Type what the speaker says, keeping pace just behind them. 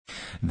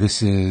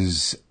This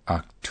is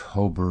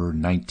October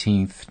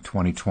 19th,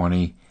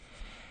 2020,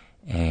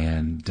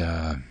 and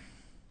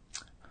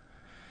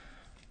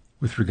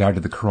with regard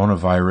to the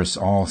coronavirus,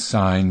 all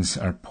signs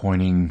are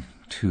pointing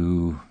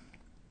to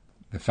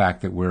the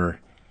fact that we're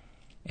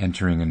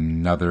entering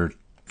another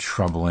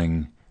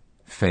troubling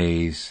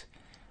phase,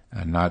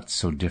 not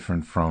so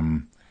different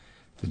from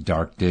the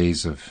dark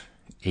days of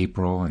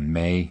April and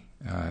May,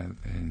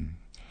 and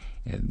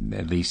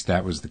at least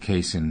that was the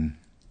case in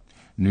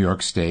New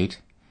York State.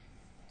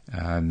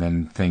 And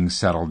then things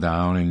settled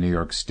down in New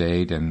York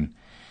State, and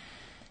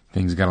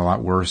things got a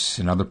lot worse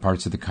in other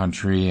parts of the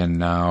country, and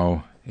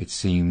now it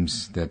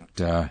seems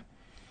that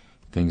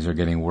things are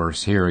getting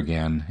worse here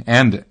again,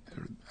 and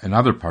in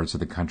other parts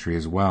of the country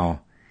as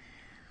well.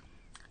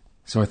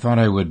 So I thought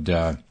I would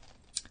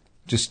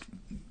just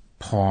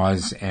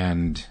pause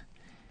and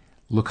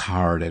look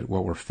hard at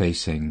what we're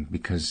facing,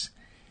 because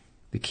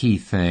the key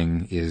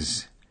thing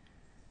is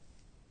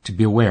to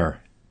be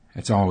aware.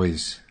 That's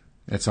always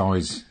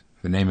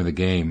the name of the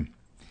game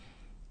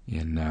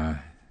in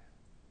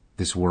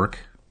this work,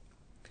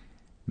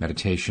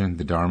 meditation,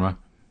 the Dharma,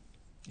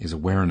 is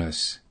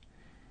awareness.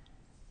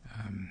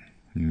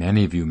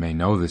 Many of you may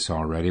know this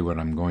already, what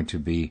I'm going to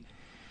be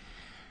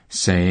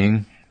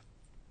saying,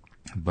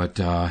 but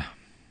I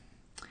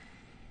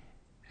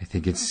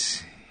think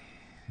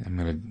I'm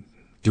going to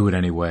do it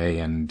anyway.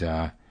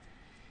 And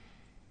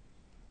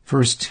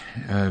first,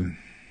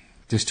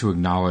 just to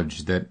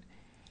acknowledge that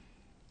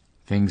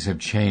things have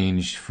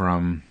changed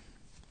from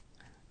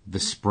the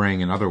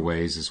spring in other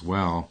ways as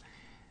well.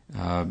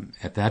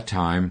 At that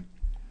time,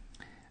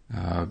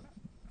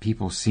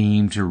 people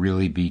seemed to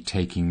really be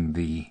taking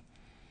the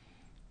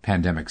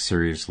pandemic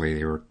seriously.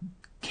 They were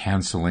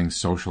canceling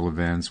social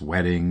events,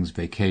 weddings,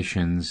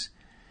 vacations,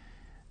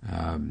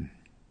 hunkering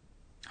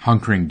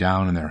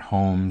down in their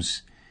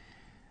homes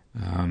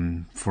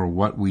for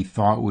what we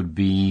thought would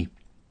be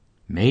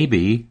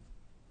maybe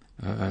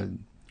a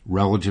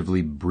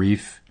relatively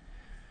brief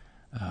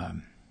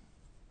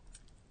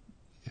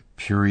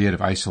period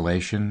of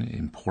isolation,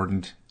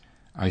 important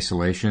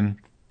isolation.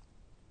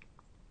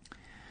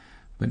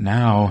 But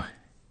now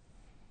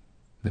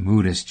the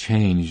mood has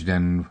changed,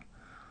 and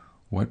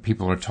what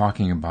people are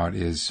talking about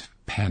is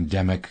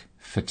pandemic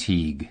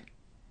fatigue.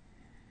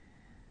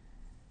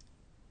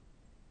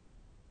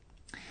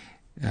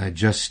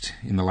 Just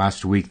in the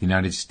last week, the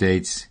United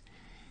States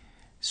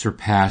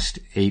surpassed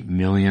 8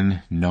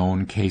 million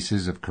known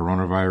cases of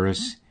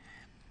coronavirus,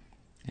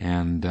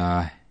 and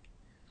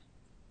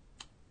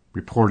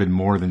reported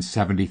more than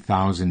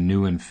 70,000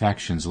 new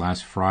infections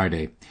last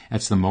Friday.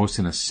 That's the most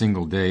in a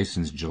single day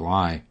since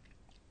July.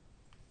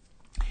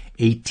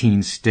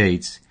 18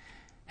 states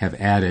have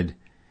added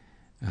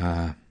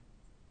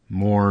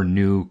more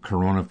new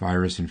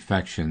coronavirus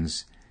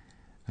infections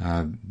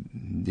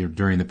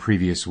during the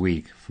previous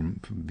week from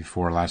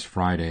before last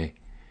Friday.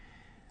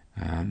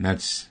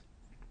 That's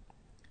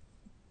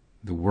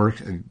the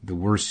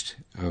worst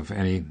of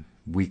any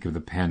week of the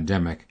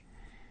pandemic.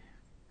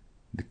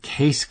 The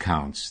case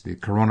counts, the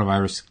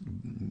coronavirus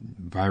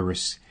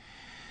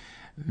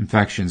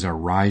infections are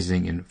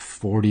rising in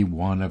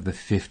 41 of the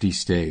 50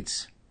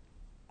 states.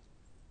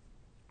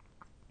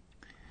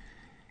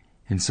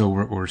 And so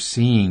what we're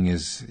seeing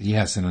is,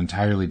 yes, an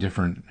entirely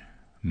different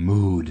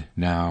mood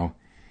now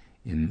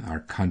in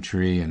our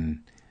country,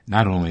 and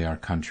not only our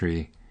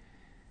country.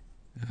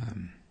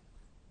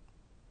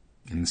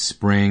 In the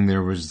spring,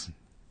 there was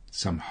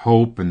some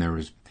hope, and there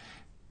was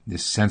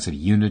this sense of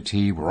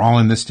unity. We're all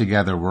in this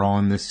together. We're all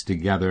in this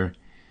together.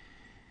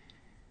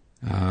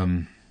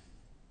 But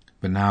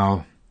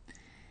now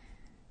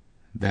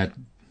that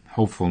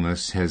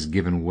hopefulness has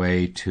given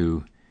way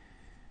to,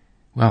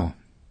 well,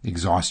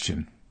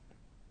 exhaustion,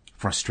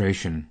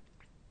 frustration,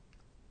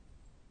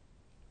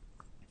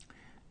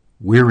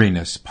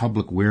 weariness,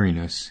 public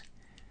weariness.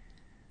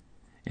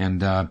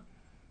 And I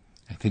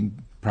think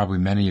probably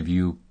many of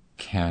you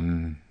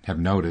can have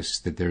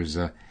noticed that there's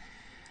a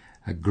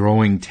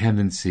growing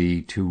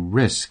tendency to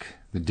risk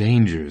the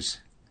dangers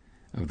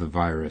of the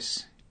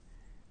virus,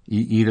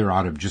 either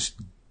out of just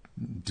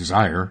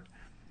desire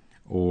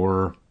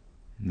or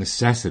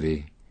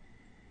necessity.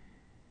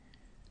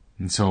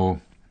 And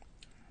so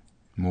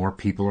more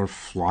people are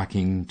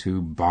flocking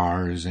to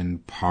bars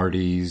and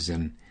parties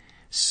and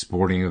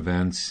sporting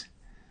events.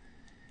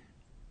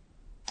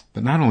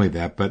 But not only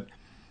that, but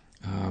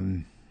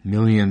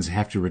millions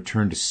have to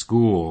return to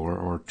school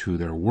or to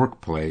their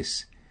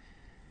workplace,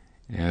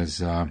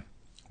 as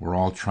we're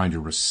all trying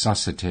to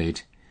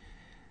resuscitate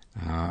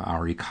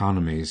our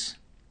economies.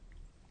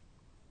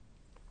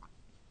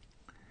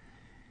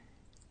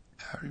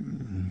 I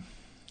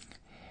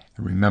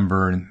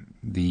remember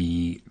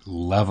the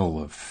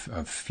level of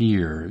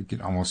fear, you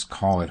could almost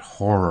call it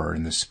horror,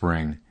 in the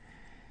spring.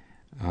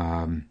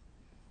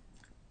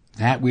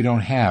 That we don't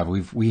have.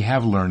 We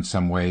have learned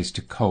some ways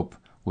to cope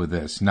with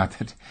this. Not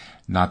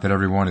that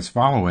everyone is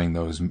following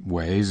those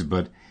ways,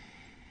 but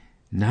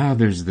now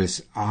there's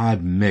this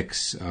odd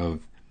mix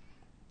of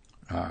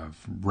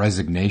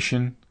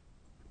resignation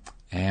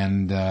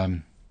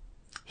and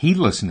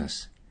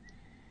heedlessness.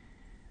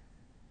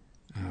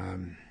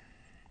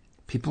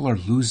 People are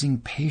losing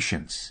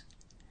patience.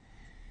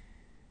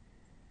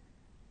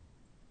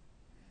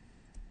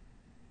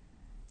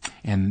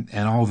 And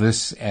all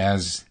this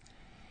as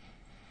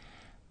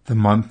the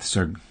months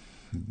are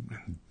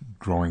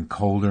growing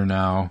colder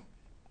now,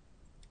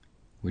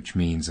 which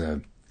means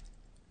a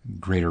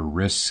greater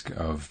risk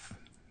of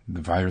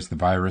the virus. The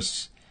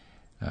virus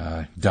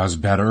does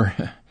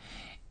better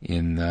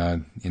in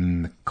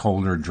the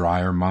colder,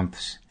 drier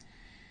months.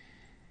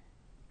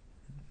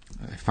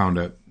 I found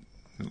a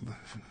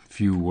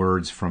few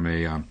words from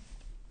a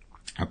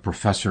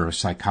professor of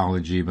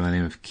psychology by the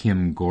name of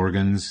Kim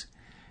Gorgons,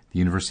 the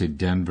University of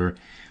Denver.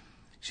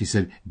 She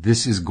said,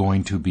 "This is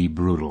going to be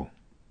brutal.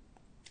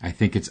 I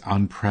think it's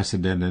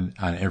unprecedented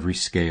on every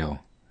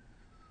scale."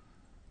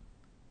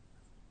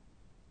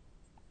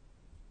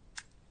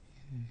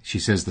 She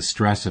says the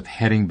stress of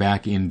heading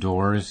back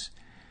indoors,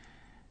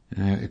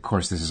 of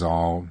course this is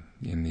all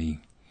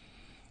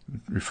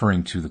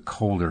referring to the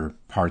colder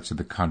parts of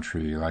the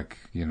country, like,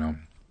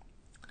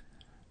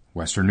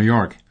 Western New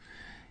York.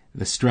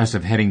 The stress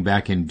of heading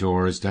back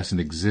indoors doesn't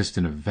exist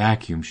in a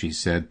vacuum, she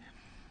said,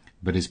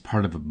 but is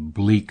part of a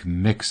bleak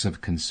mix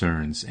of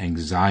concerns: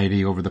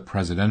 anxiety over the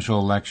presidential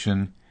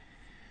election,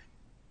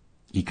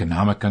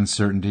 economic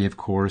uncertainty, of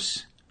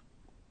course,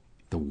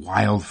 the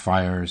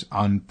wildfires,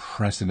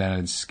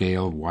 unprecedented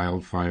scale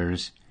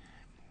wildfires,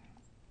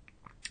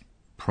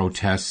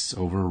 protests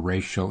over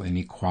racial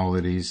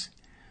inequalities,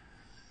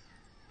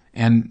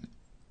 and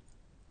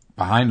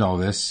behind all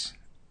this,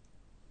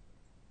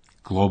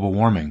 global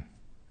warming.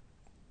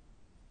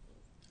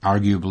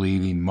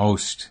 Arguably the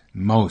most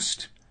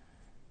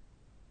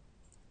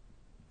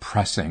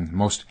pressing,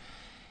 most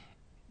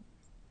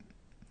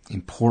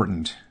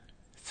important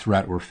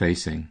threat we're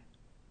facing.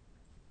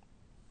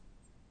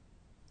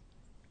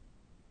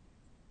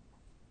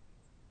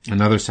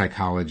 Another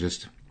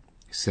psychologist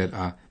said,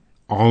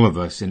 all of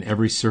us in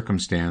every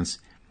circumstance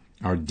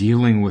are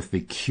dealing with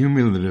the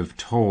cumulative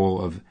toll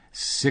of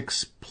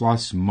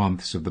 6+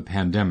 months of the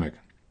pandemic.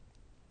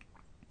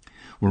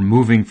 We're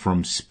moving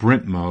from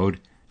sprint mode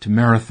to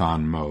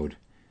marathon mode,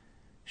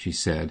 she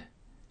said.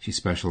 She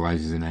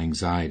specializes in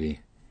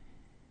anxiety.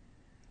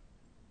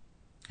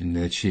 And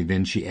that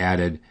she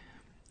added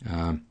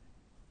that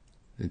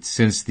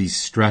since these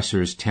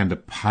stressors tend to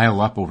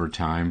pile up over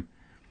time,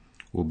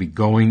 we'll be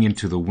going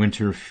into the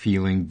winter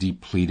feeling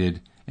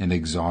depleted and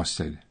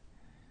exhausted.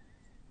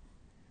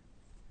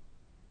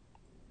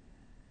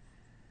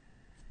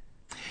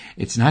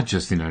 It's not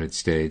just the United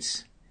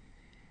States.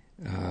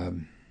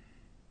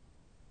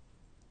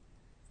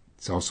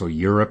 It's also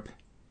Europe.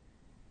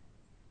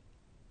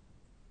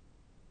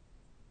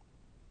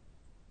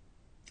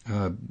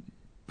 But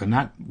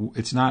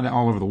it's not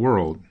all over the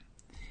world.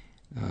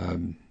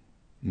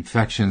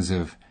 Infections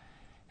have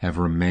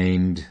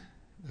remained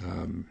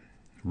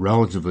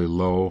relatively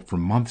low for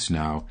months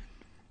now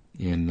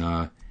in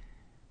the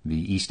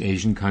East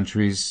Asian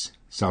countries,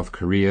 South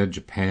Korea,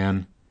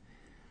 Japan,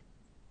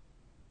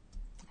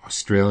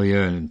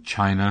 Australia, and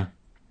China.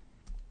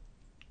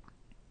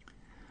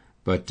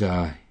 But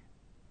in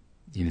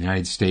the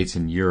United States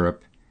and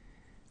Europe,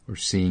 we're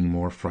seeing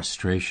more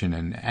frustration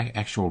and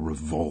actual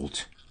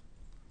revolt.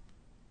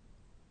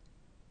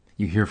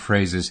 You hear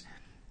phrases,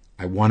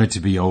 "I want it to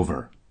be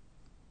over.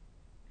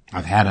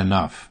 I've had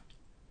enough.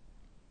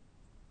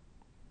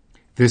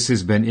 This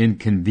has been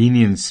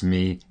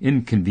inconveniencing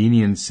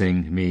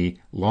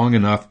me long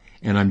enough,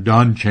 and I'm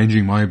done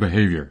changing my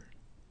behavior."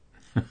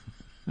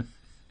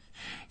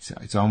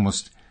 It's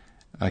almost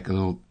like a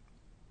little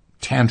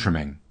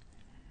tantruming.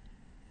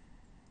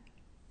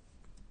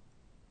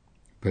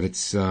 But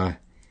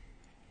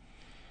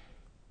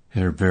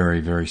there are very,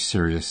 very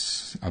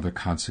serious other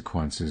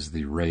consequences.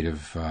 The rate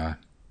of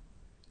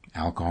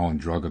alcohol and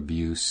drug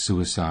abuse,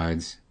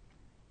 suicides.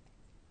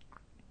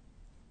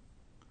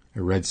 I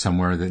read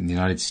somewhere that in the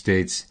United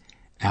States,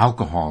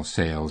 alcohol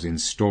sales in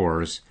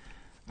stores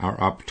are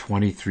up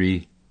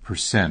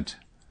 23%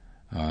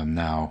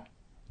 now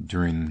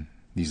during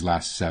these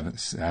last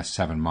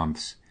seven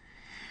months.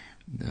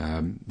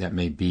 That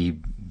may be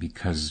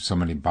because so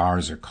many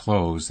bars are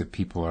closed that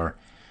people are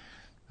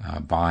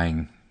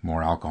buying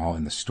more alcohol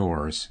in the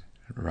stores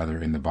rather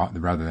than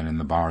in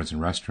the bars and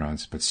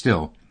restaurants, but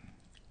still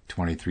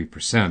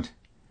 23%.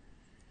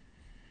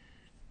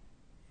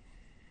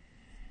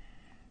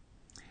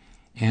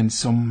 And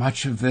so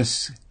much of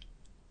this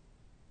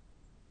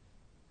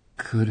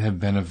could have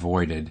been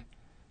avoided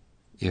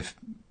if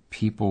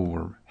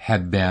people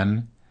had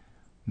been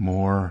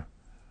more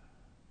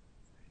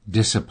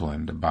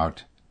disciplined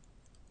about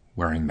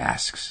wearing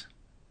masks.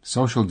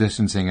 Social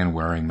distancing and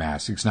wearing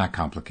masks. It's not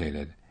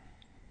complicated.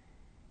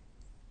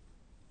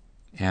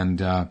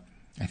 And I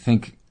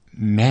think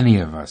many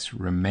of us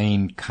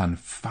remain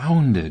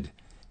confounded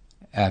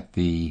at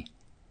the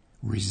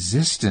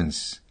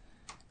resistance,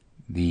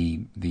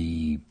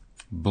 the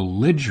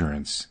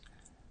belligerence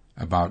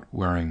about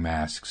wearing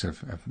masks,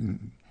 of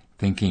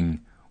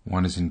thinking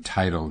one is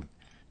entitled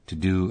to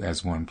do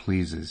as one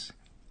pleases.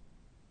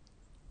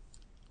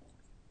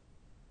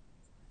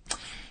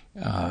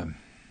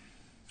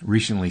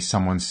 recently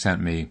someone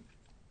sent me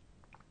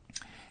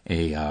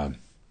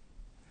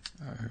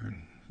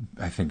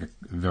I think, a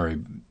very,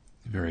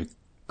 very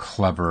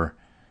clever,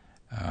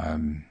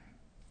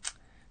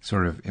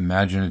 sort of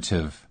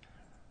imaginative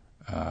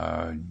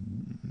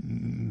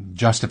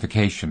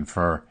justification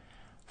for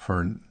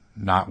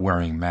not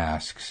wearing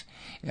masks.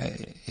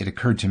 It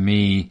occurred to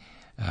me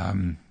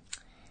a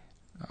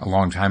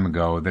long time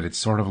ago that it's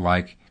sort of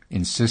like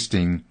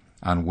insisting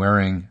on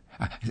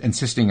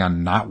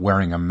not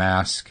wearing a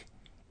mask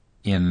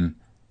in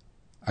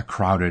a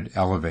crowded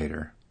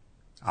elevator.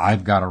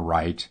 I've got a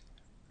right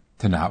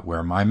to not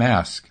wear my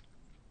mask.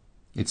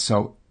 It's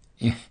so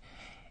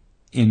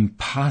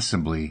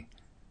impossibly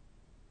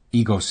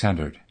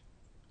ego-centered.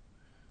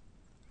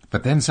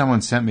 But then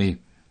someone sent me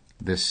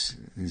this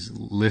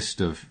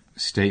list of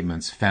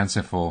statements,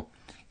 fanciful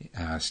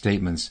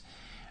statements,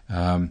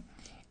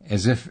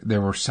 as if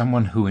there were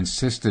someone who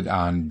insisted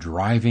on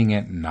driving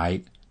at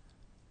night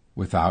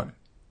without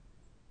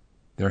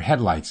their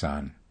headlights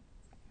on.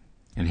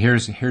 And here are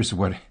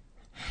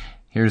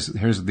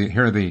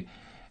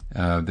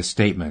the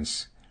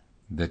statements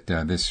that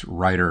this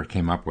writer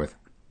came up with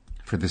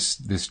for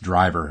this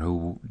driver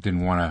who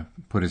didn't want to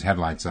put his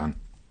headlights on.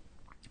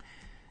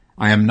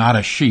 I am not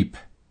a sheep.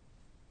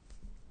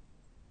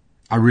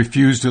 I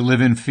refuse to live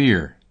in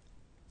fear.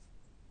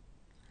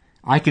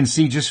 I can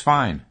see just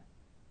fine.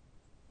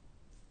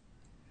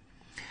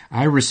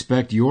 I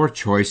respect your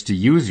choice to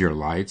use your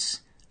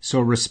lights,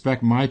 so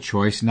respect my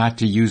choice not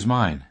to use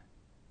mine.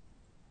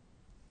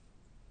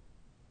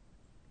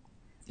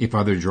 If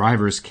other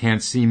drivers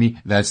can't see me,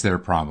 that's their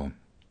problem.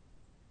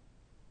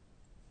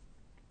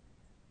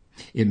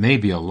 It may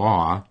be a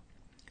law,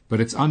 but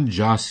it's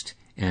unjust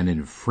and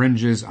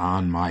infringes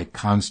on my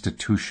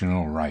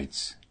constitutional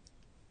rights.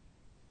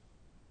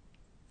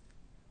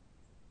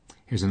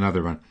 Here's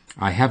another one.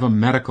 I have a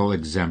medical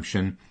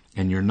exemption,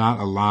 and you're not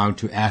allowed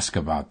to ask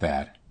about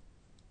that.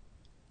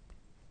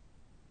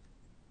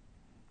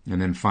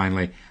 And then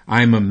finally,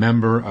 I'm a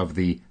member of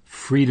the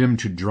Freedom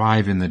to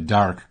Drive in the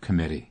Dark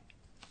Committee.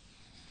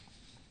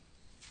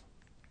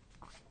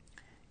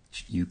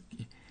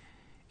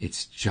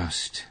 It's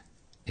just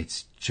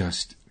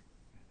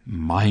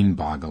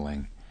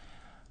mind-boggling.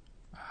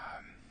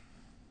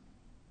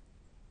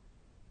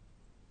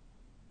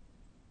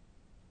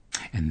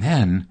 And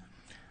then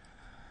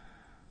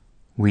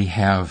we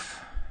have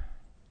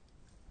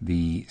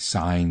the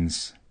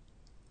signs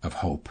of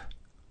hope,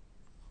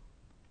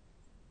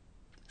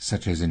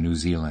 such as in New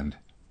Zealand.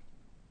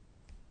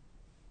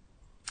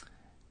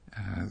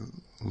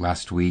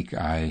 Last week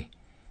I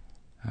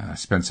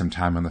spent some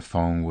time on the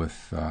phone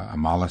with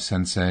Amala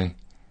Sensei,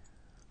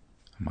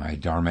 my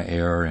Dharma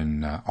heir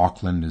in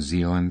Auckland, New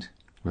Zealand,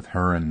 with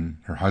her and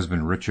her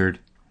husband Richard.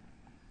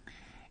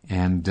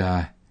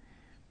 And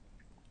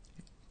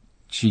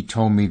she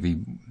told me the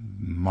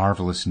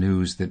marvelous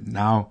news that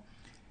now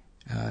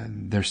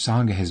their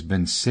Sangha has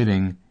been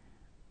sitting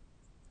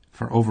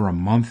for over a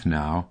month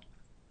now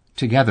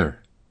together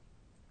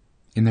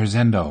in their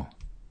zendo.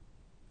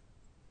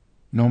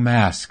 No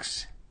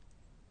masks.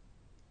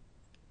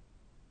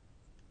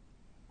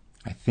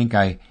 I think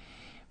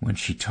when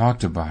she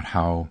talked about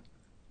how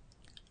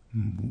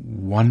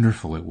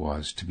wonderful it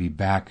was to be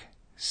back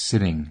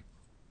sitting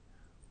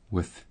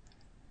with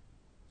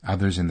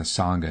others in the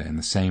Sangha in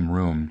the same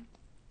room,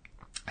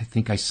 I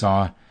think I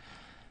saw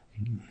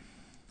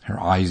her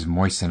eyes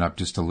moisten up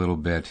just a little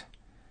bit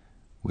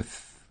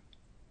with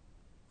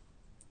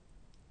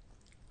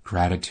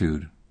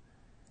gratitude.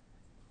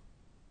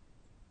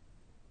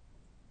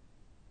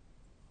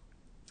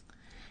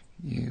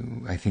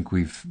 I think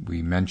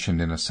we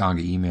mentioned in a Sangha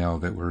email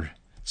that we're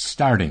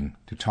starting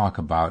to talk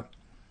about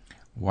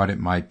what it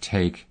might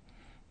take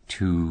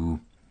to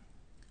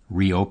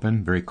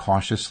reopen very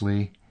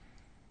cautiously,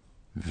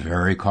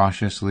 very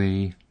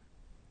cautiously.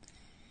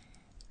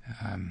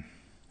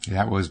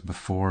 That was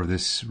before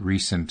this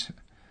recent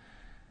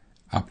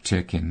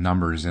uptick in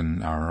numbers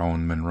in our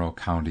own Monroe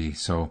County.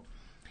 So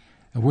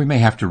we may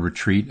have to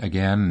retreat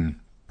again and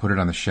put it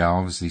on the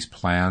shelves, these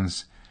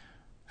plans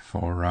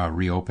for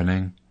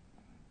reopening.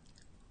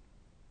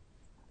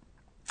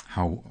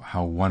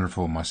 How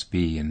wonderful it must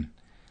be in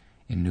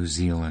New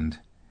Zealand,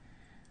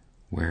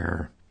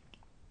 where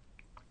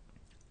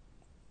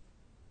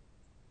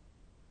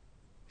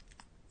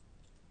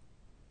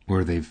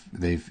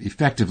they've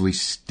effectively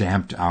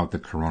stamped out the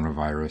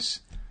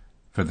coronavirus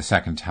for the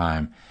second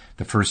time.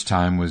 The first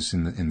time was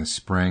in the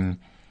spring,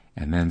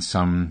 and then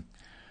some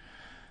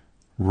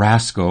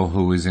rascal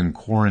who was in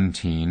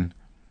quarantine.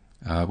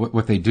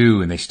 What they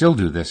do, and they still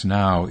do this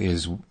now,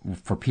 is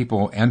for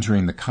people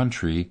entering the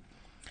country.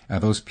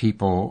 Those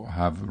people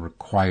have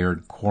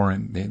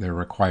they're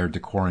required to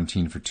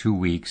quarantine for 2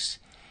 weeks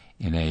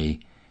in a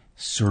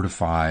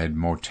certified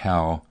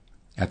motel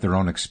at their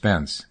own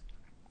expense.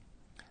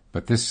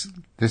 But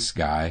this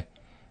guy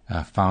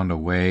found a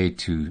way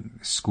to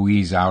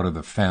squeeze out of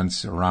the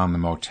fence around the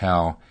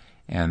motel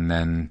and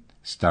then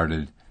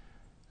started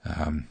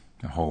a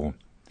whole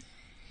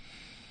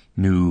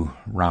new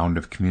round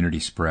of community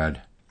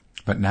spread.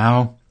 But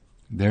now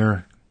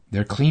they're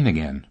clean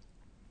again.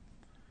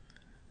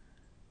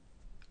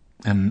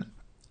 And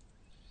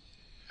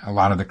a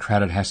lot of the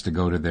credit has to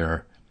go to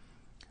their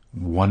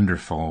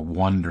wonderful,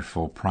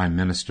 wonderful Prime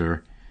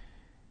Minister,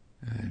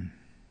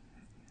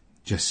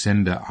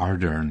 Jacinda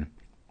Ardern.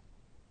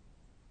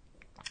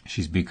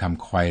 She's become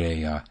quite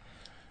a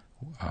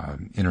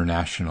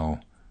international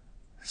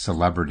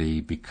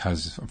celebrity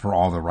for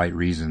all the right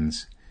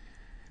reasons.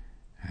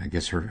 I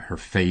guess her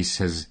face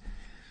has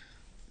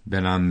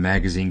been on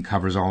magazine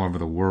covers all over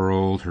the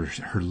world.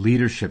 Her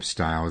leadership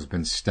style has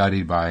been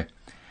studied by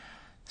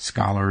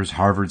scholars,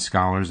 Harvard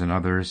scholars and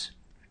others.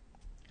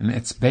 And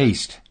it's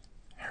based,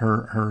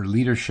 her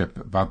leadership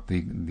about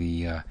the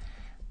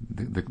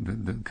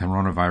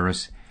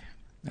coronavirus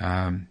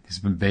has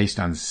been based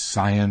on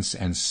science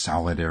and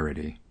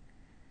solidarity.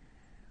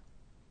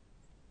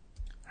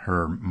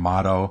 Her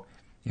motto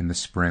in the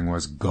spring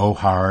was, "Go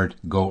hard,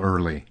 go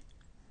early."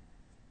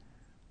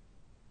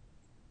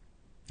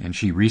 And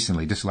she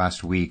recently, just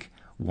last week,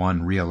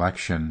 won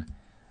re-election.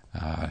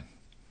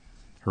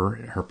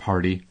 Her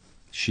party,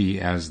 she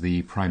as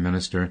the Prime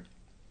Minister,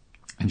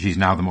 and she's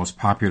now the most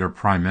popular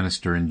Prime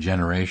Minister in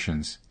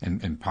generations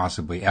and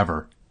possibly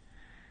ever.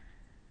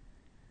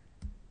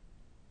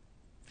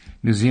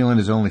 New Zealand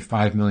is only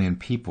 5 million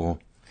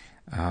people,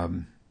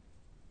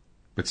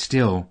 but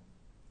still,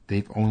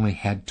 they've only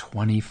had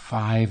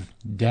 25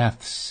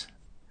 deaths.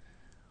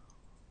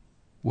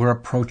 We're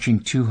approaching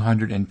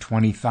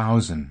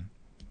 220,000.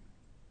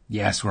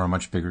 Yes, we're a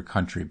much bigger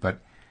country,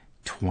 but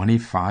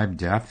 25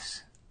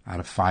 deaths out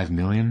of 5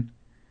 million?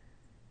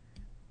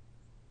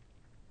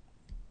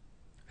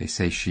 They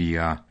say she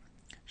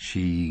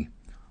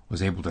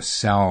was able to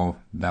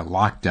sell that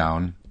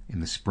lockdown in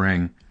the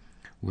spring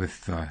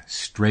with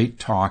straight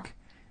talk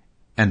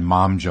and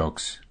mom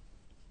jokes.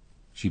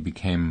 She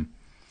became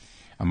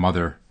a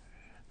mother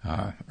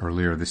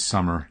earlier this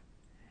summer.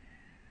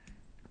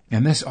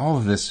 And all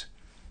of this,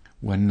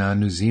 when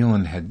New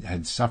Zealand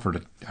had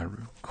suffered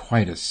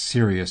quite a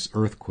serious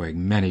earthquake,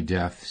 many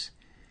deaths.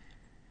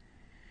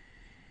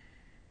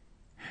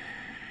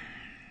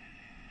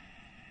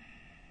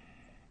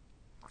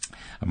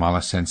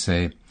 Amala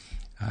Sensei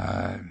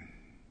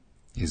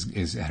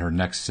is at her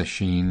next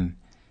session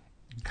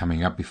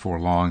coming up before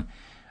long.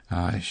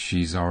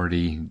 She's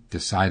already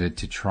decided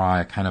to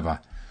try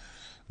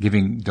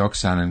giving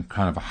Doksan in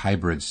kind of a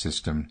hybrid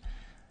system.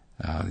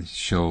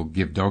 She'll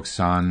give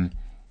Doksan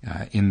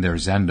in their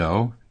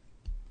zendo,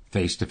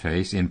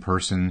 face-to-face,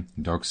 in-person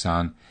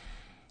Doksan,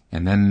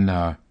 and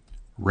then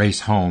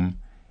race home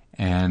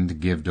and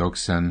give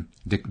Doksan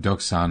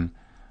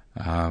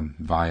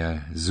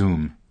via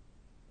Zoom.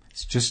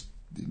 It's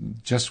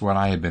just what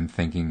I had been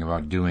thinking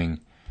about doing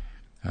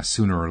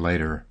sooner or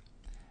later.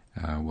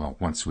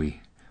 Once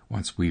we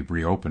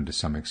reopen to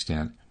some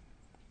extent,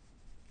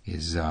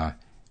 is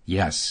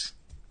yes,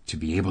 to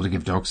be able to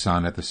give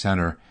Doksan at the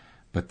center,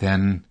 but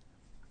then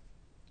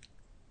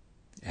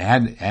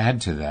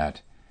add to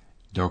that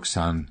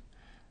Doksan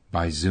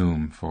by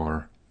Zoom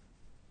for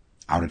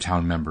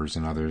out-of-town members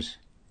and others.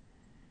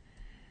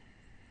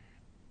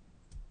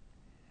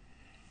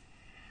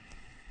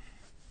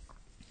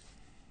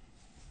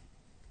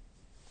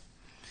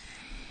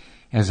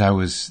 As I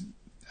was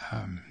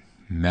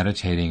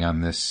meditating on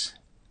this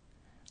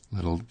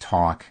little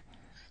talk,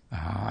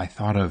 I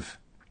thought of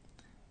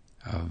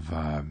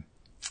a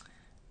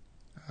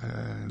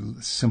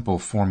simple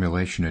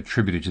formulation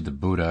attributed to the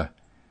Buddha.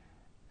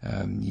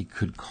 You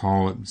could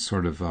call it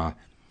sort of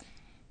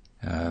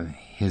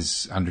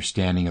his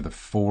understanding of the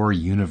 4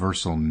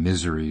 universal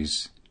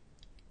miseries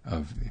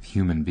of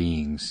human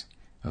beings,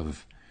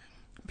 of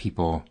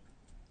people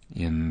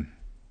in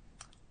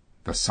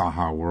the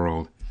Saha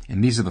world.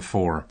 And these are the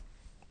 4.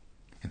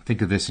 And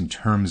think of this in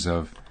terms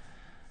of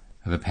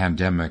the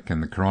pandemic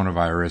and the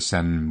coronavirus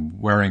and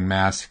wearing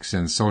masks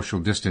and social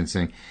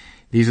distancing.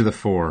 These are the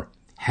 4.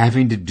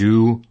 Having to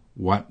do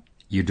what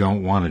you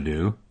don't want to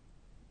do.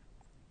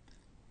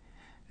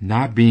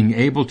 Not being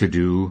able to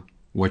do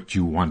what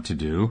you want to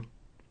do.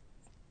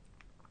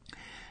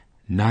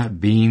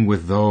 Not being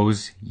with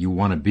those you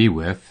want to be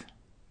with.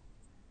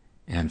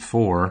 And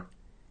 4,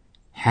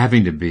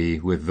 having to be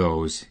with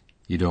those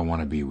you don't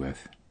want to be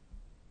with.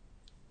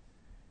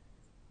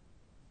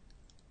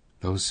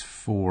 Those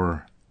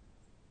 4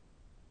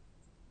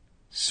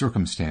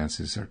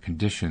 circumstances or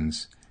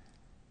conditions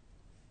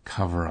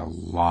cover a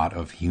lot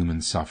of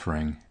human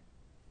suffering.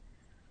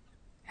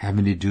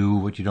 Having to do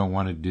what you don't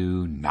want to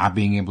do, not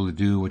being able to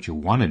do what you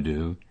want to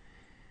do,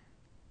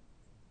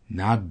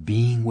 not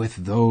being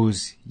with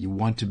those you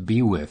want to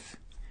be with,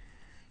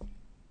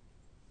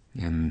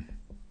 and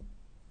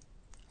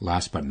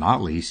last but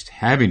not least,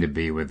 having to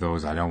be with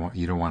those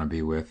you don't want to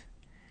be with.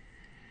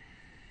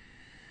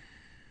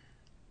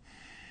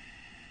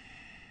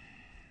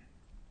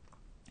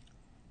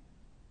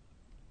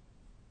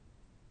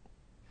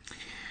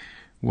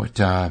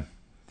 What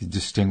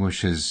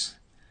distinguishes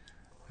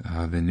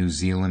the New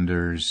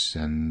Zealanders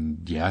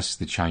and, yes,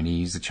 the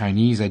Chinese. The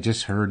Chinese, I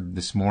just heard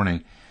this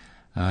morning,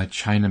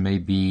 China may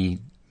be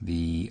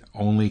the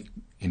only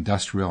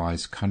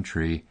industrialized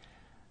country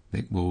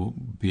that will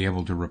be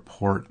able to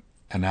report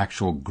an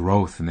actual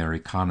growth in their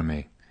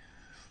economy.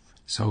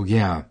 So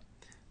yeah,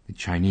 the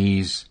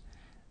Chinese,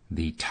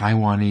 the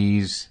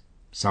Taiwanese,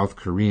 South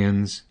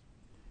Koreans,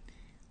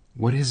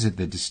 what is it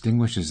that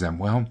distinguishes them?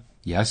 Well,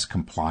 yes,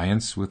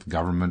 compliance with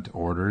government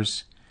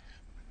orders,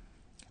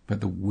 but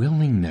the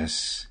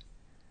willingness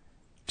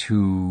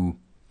to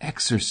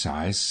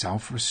exercise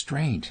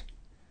self-restraint,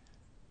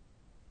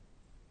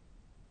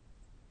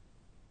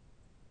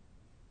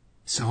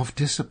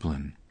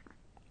 self-discipline,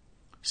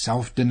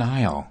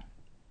 self-denial.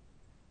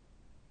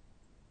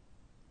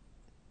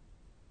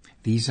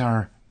 These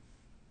are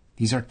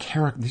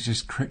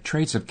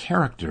traits of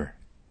character.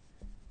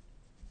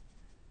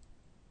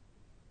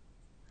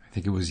 I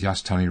think it was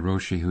Yasutani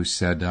Roshi who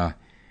said,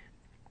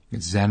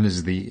 Zen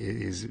is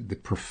the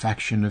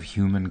perfection of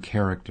human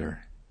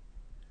character.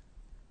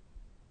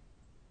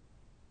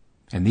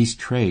 And these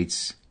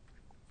traits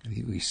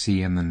we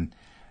see in the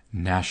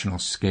national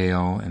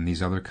scale and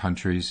these other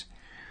countries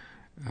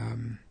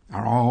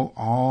are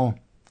all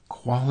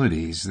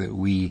qualities that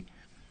we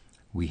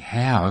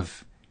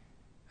have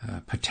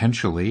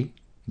potentially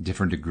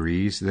different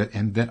degrees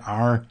that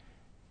are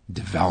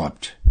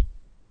developed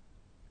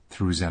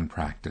through Zen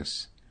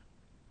practice.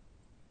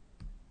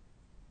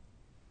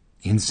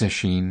 In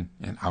sesshin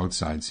and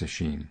outside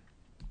sesshin.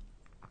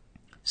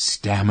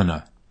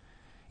 Stamina,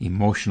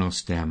 emotional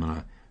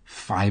stamina,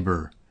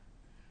 fiber,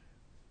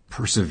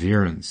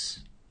 perseverance.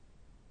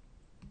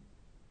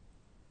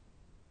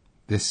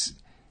 This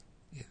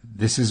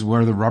is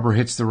where the rubber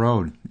hits the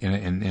road.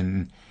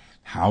 And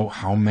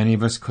how many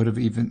of us could have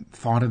even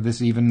thought of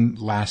this even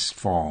last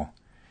fall,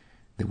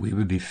 that we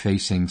would be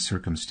facing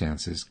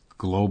circumstances,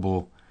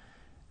 global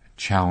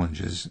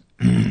challenges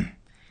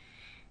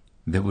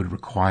that would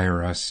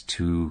require us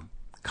to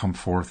come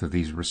forth with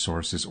these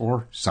resources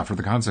or suffer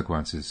the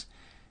consequences,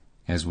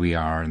 as we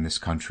are in this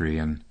country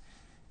and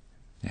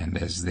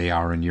as they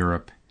are in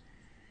Europe.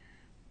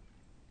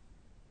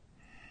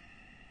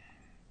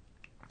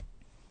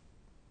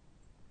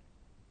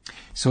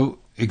 So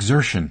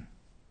exertion.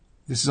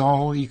 This is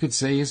all you could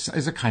say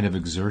is a kind of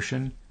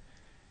exertion,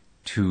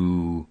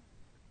 to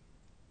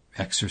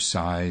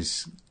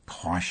exercise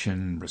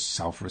caution,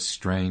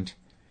 self-restraint,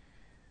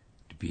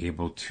 to be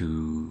able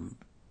to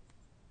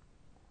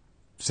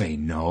say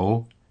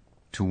no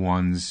to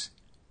one's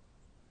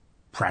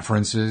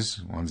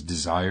preferences, one's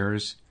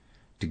desires,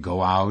 to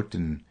go out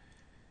and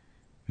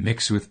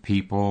mix with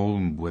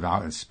people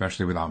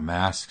especially without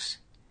masks.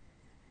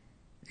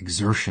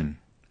 Exertion.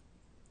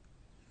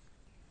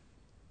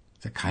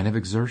 It's a kind of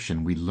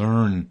exertion. We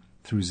learn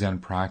through Zen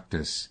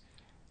practice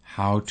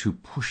how to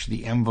push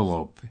the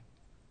envelope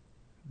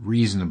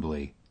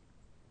reasonably,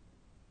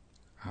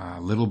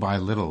 little by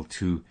little,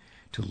 to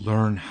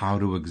learn how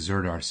to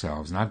exert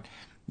ourselves. Not,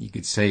 you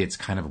could say it's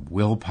kind of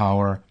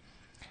willpower,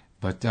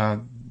 but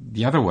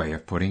the other way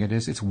of putting it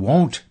is it's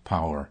won't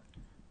power.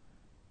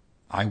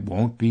 I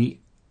won't be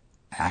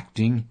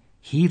acting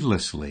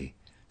heedlessly,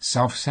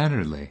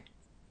 self-centeredly.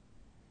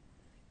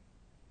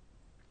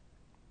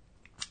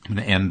 I'm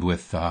going to end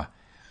with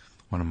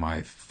one of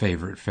my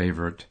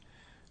favorite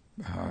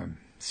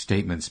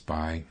statements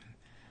by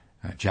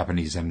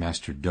Japanese Zen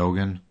master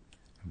Dogen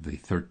of the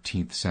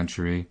 13th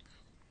century,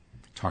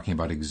 talking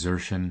about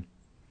exertion.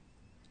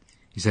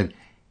 He said,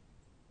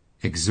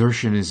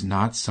 "Exertion is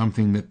not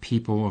something that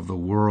people of the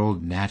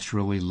world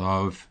naturally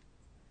love,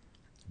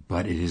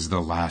 but it is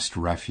the last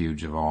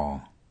refuge of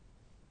all."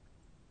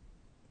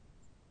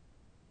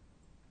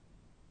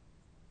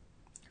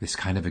 This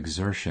kind of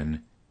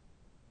exertion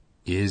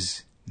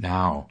is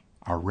now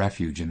our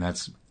refuge, and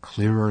that's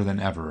clearer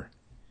than ever.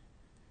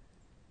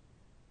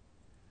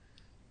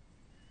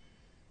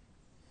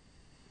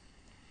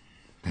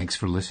 Thanks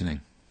for listening.